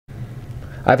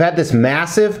I've had this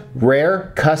massive,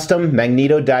 rare, custom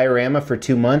Magneto diorama for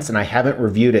 2 months and I haven't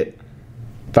reviewed it.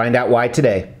 Find out why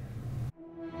today.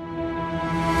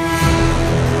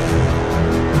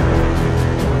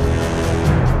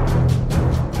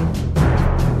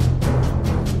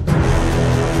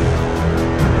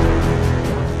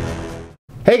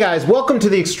 Hey guys, welcome to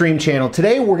the Extreme channel.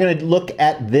 Today we're going to look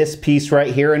at this piece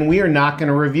right here and we are not going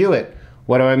to review it.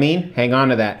 What do I mean? Hang on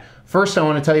to that. First, I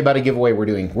want to tell you about a giveaway we're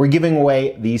doing. We're giving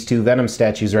away these two Venom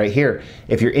statues right here.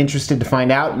 If you're interested to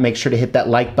find out, make sure to hit that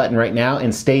like button right now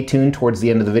and stay tuned towards the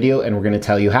end of the video and we're going to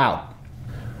tell you how.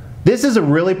 This is a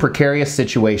really precarious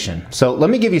situation. So let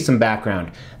me give you some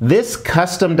background. This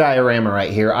custom diorama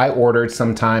right here, I ordered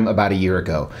sometime about a year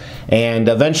ago. And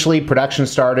eventually production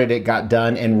started, it got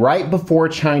done, and right before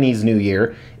Chinese New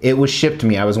Year, it was shipped to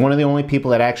me. I was one of the only people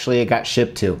that actually it got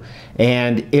shipped to.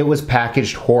 And it was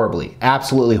packaged horribly,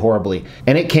 absolutely horribly.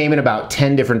 And it came in about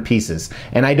 10 different pieces.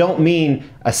 And I don't mean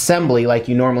assembly like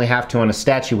you normally have to on a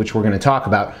statue, which we're gonna talk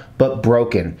about, but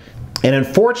broken. And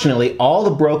unfortunately, all the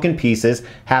broken pieces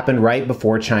happened right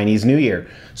before Chinese New Year.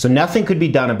 So nothing could be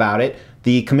done about it.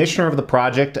 The commissioner of the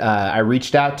project I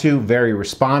reached out to, very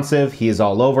responsive. He is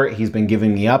all over it. He's been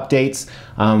giving me updates.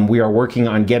 We are working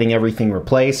on getting everything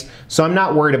replaced. So I'm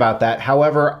not worried about that.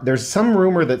 However, there's some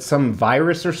rumor that some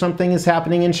virus or something is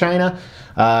happening in China.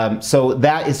 So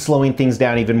that is slowing things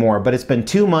down even more. But it's been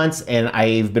 2 months and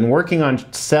I've been working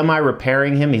on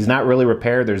semi-repairing him. He's not really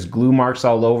repaired. There's glue marks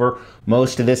all over.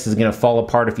 Most of this is going to fall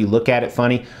apart if you look at it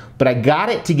funny. But I got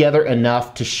it together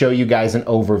enough to show you guys an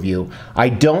overview. I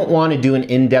don't want to do an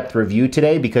in-depth review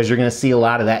today because you're going to see a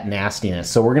lot of that nastiness.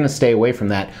 So we're going to stay away from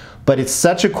that. But it's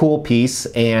such a cool piece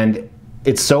and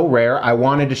it's so rare. I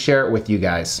wanted to share it with you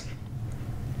guys.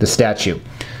 The statue.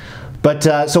 But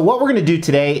so what we're going to do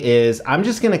today is I'm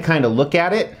just going to kind of look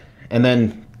at it and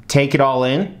then take it all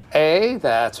in. Hey,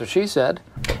 that's what she said.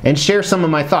 And share some of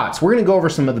my thoughts. We're going to go over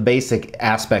some of the basic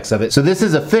aspects of it. So this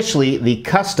is officially the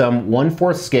custom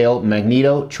 1/4 scale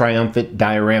Magneto Triumphant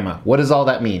Diorama. What does all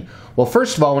that mean? Well,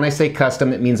 first of all, when I say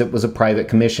custom, it means it was a private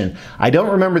commission. I don't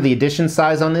remember the edition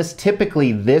size on this.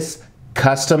 Typically, this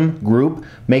custom group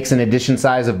makes an edition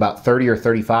size of about 30 or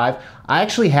 35. I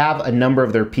actually have a number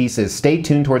of their pieces. Stay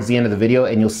tuned towards the end of the video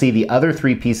and you'll see the other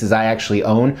 3 pieces I actually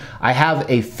own. I have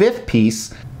a 5th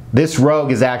piece. This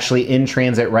Rogue is actually in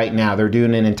transit right now. They're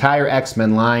doing an entire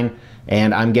X-Men line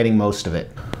and I'm getting most of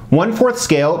it. 1/4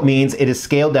 scale means it is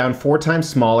scaled down 4 times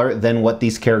smaller than what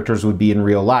these characters would be in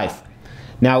real life.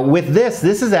 Now with this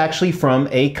is actually from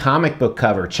a comic book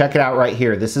cover. Check it out right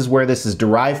here. This is where this is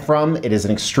derived from. It is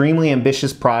an extremely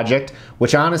ambitious project,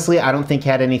 which honestly I don't think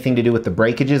had anything to do with the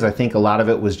breakages. I think a lot of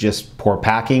it was just poor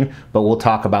packing, but we'll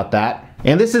talk about that.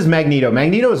 And this is Magneto.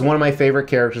 Magneto is one of my favorite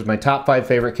characters, my top 5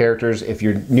 favorite characters. If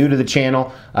you're new to the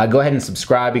channel, go ahead and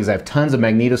subscribe because I have tons of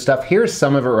Magneto stuff. Here's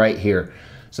some of it right here.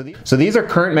 So these are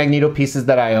current Magneto pieces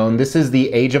that I own. This is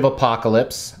the Age of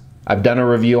Apocalypse. I've done a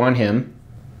review on him.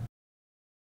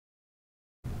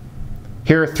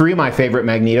 Here are 3 of my favorite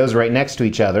Magnetos right next to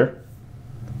each other.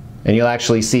 And you'll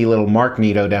actually see little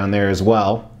Magneto down there as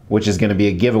well, which is going to be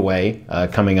a giveaway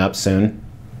coming up soon.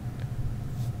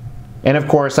 And of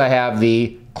course I have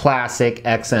the classic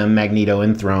XM Magneto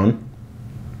Enthroned.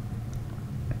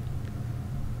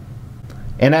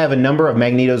 And I have a number of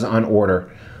Magnetos on order.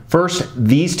 First,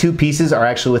 these 2 pieces are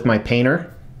actually with my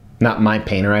painter. Not my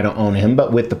painter, I don't own him,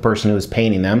 but with the person who is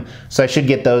painting them. So I should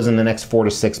get those in the next 4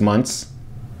 to 6 months.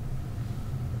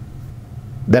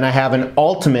 Then I have an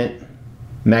Ultimate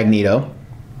Magneto.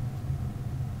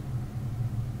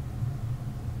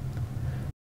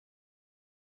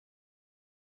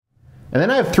 And then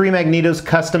I have 3 Magnetos,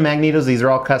 custom Magnetos. These are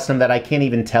all custom that I can't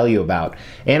even tell you about.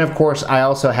 And of course, I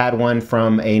also had one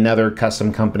from another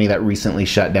custom company that recently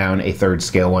shut down, a 3rd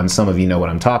scale one. Some of you know what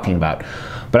I'm talking about.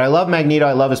 But I love Magneto.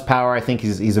 I love his power. I think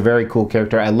he's a very cool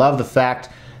character. I love the fact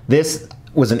this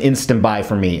was an instant buy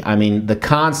for me. I mean, the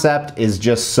concept is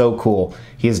just so cool.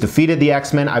 He has defeated the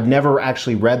X-Men. I've never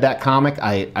actually read that comic.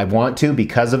 I want to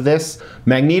because of this.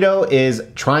 Magneto is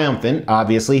triumphant,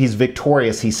 obviously. He's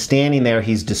victorious. He's standing there.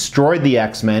 He's destroyed the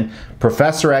X-Men.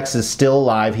 Professor X is still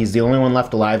alive. He's the only one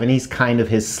left alive, and he's kind of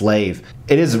his slave.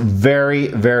 It is very,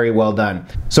 very well done.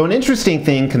 So an interesting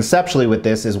thing conceptually with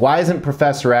this is why isn't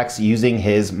Professor X using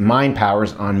his mind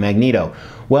powers on Magneto?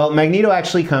 Well, Magneto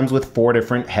actually comes with 4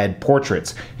 different head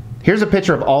portraits. Here's a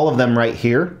picture of all of them right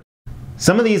here.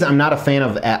 Some of these I'm not a fan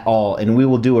of at all, and we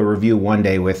will do a review one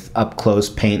day with up-close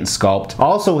paint and sculpt.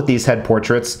 Also with these head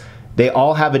portraits, they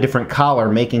all have a different collar,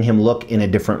 making him look in a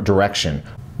different direction,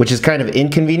 which is kind of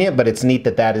inconvenient, but it's neat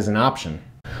that that is an option.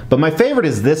 But my favorite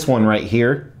is this one right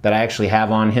here that I actually have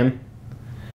on him.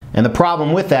 And the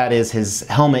problem with that is his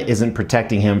helmet isn't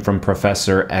protecting him from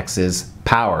Professor X's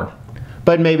power.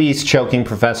 But maybe he's choking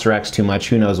Professor X too much.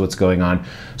 Who knows what's going on.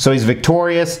 So he's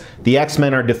victorious. The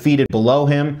X-Men are defeated below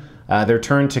him. They're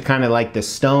turned to kind of like this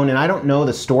stone, and I don't know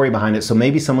the story behind it, so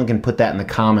maybe someone can put that in the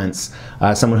comments,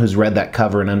 someone who's read that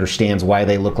cover and understands why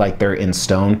they look like they're in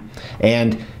stone.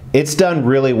 And it's done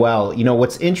really well. You know,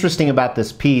 what's interesting about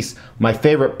this piece, my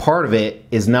favorite part of it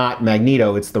is not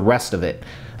Magneto, it's the rest of it.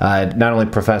 Not only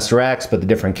Professor X, but the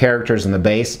different characters in the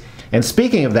base. And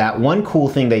speaking of that, one cool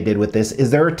thing they did with this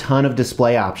is there are a ton of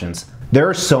display options. There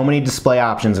are so many display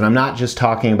options, and I'm not just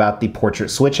talking about the portrait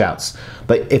switch outs.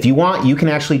 But if you want, you can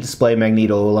actually display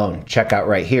Magneto alone. Check out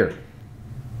right here.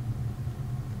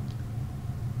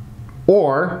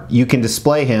 Or you can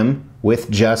display him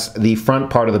with just the front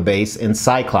part of the base in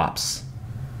Cyclops.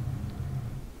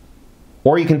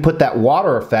 Or you can put that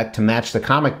water effect to match the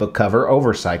comic book cover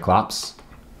over Cyclops.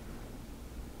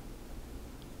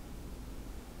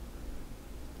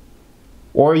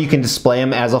 Or you can display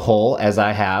him as a whole, as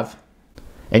I have.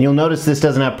 And you'll notice this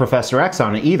doesn't have Professor X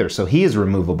on it either, so he is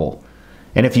removable.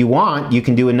 And if you want, you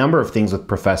can do a number of things with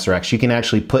Professor X. You can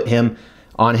actually put him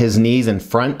on his knees in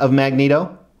front of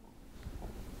Magneto,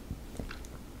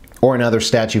 or another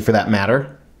statue for that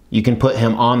matter. You can put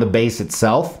him on the base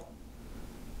itself.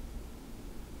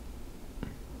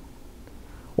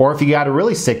 Or if you got a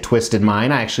really sick, twisted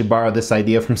mind, I actually borrowed this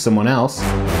idea from someone else.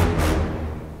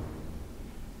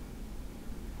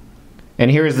 And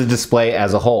here is the display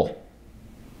as a whole.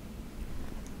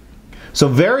 So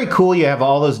very cool, you have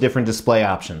all those different display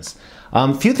options.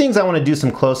 A few things I want to do some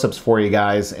close-ups for you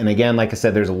guys, and again, like I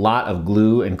said, there's a lot of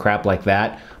glue and crap like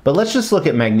that, but let's just look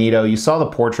at Magneto. You saw the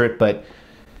portrait, but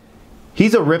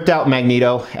he's a ripped out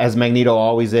Magneto, as Magneto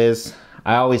always is.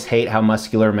 I always hate how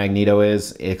muscular Magneto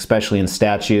is, especially in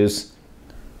statues.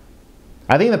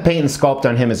 I think the paint and sculpt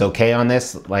on him is okay on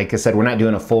this. Like I said, we're not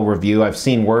doing a full review. I've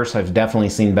seen worse, I've definitely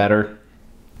seen better.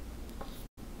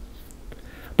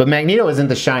 But Magneto isn't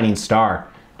the shining star.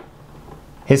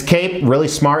 His cape, really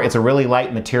smart. It's a really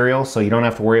light material, so you don't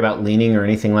have to worry about leaning or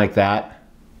anything like that.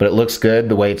 But it looks good.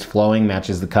 The way it's flowing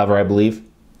matches the cover, I believe.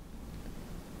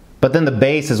 But then the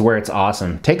base is where it's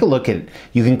awesome. Take a look at it.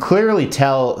 You can clearly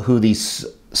tell who these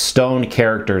stoned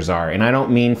characters are. And I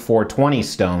don't mean 420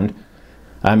 stoned.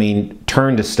 I mean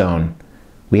turned to stone.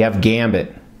 We have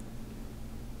Gambit.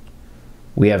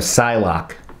 We have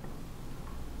Psylocke.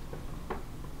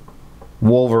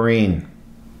 Wolverine,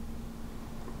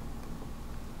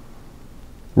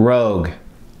 Rogue,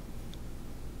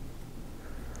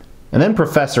 and then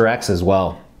Professor X as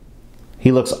well.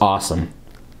 He looks awesome.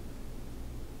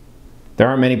 There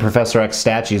aren't many Professor X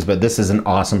statues, but this is an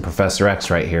awesome Professor X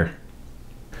right here.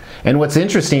 And what's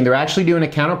interesting, they're actually doing a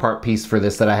counterpart piece for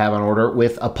this that I have on order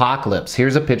with Apocalypse.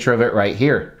 Here's a picture of it right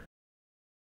here.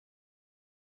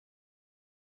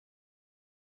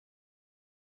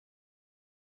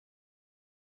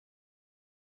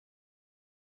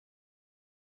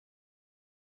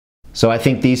 So I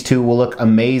think these two will look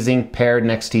amazing paired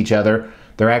next to each other.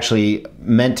 They're actually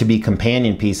meant to be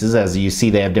companion pieces. As you see,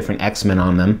 they have different X-Men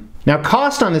on them. Now,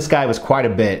 cost on this guy was quite a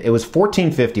bit. It was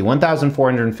 $1,450,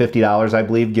 $1,450, I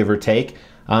believe, give or take,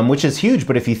 which is huge.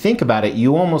 But if you think about it,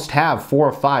 you almost have 4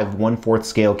 or 5 1/4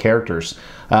 scale characters.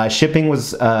 Shipping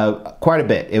was quite a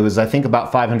bit. It was, I think,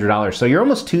 about $500. So you're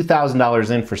almost $2,000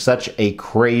 in for such a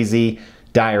crazy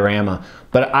diorama.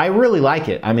 But I really like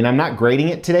it. I mean, I'm not grading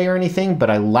it today or anything, but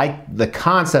I like the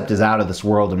concept is out of this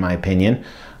world in my opinion.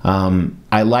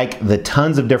 I like the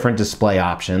tons of different display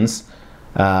options.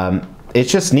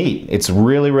 It's just neat. It's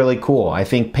really, really cool. I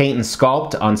think paint and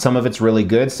sculpt on some of it's really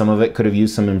good. Some of it could have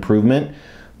used some improvement,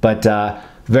 but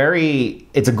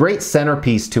it's a great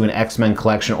centerpiece to an X-Men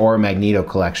collection or a Magneto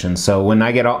collection. So when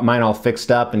I get mine all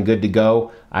fixed up and good to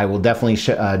go, I will definitely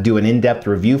do an in-depth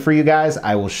review for you guys.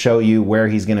 I will show you where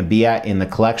he's going to be at in the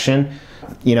collection.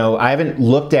 You know, I haven't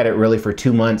looked at it really for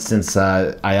 2 months since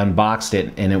I unboxed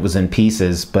it and it was in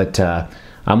pieces, but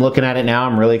I'm looking at it now.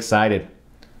 I'm really excited.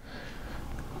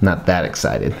 Not that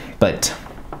excited, but...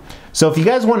 So if you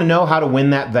guys want to know how to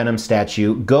win that Venom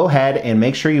statue, go ahead and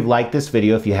make sure you've liked this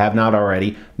video if you have not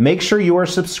already. Make sure you are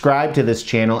subscribed to this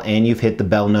channel and you've hit the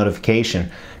bell notification.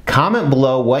 Comment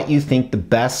below what you think the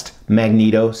best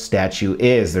Magneto statue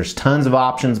is. There's tons of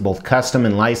options, both custom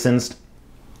and licensed.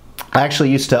 I actually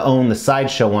used to own the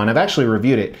Sideshow one. I've actually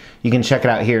reviewed it. You can check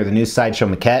it out here, the new Sideshow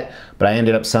maquette, but I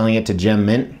ended up selling it to Gem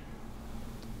Mint.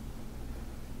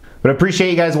 But I appreciate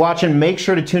you guys watching. Make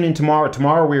sure to tune in tomorrow.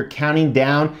 Tomorrow we're counting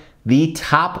down the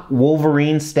top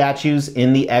Wolverine statues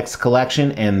in the X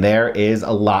collection, and there is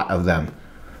a lot of them.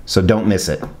 So don't miss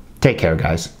it. Take care,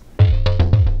 guys.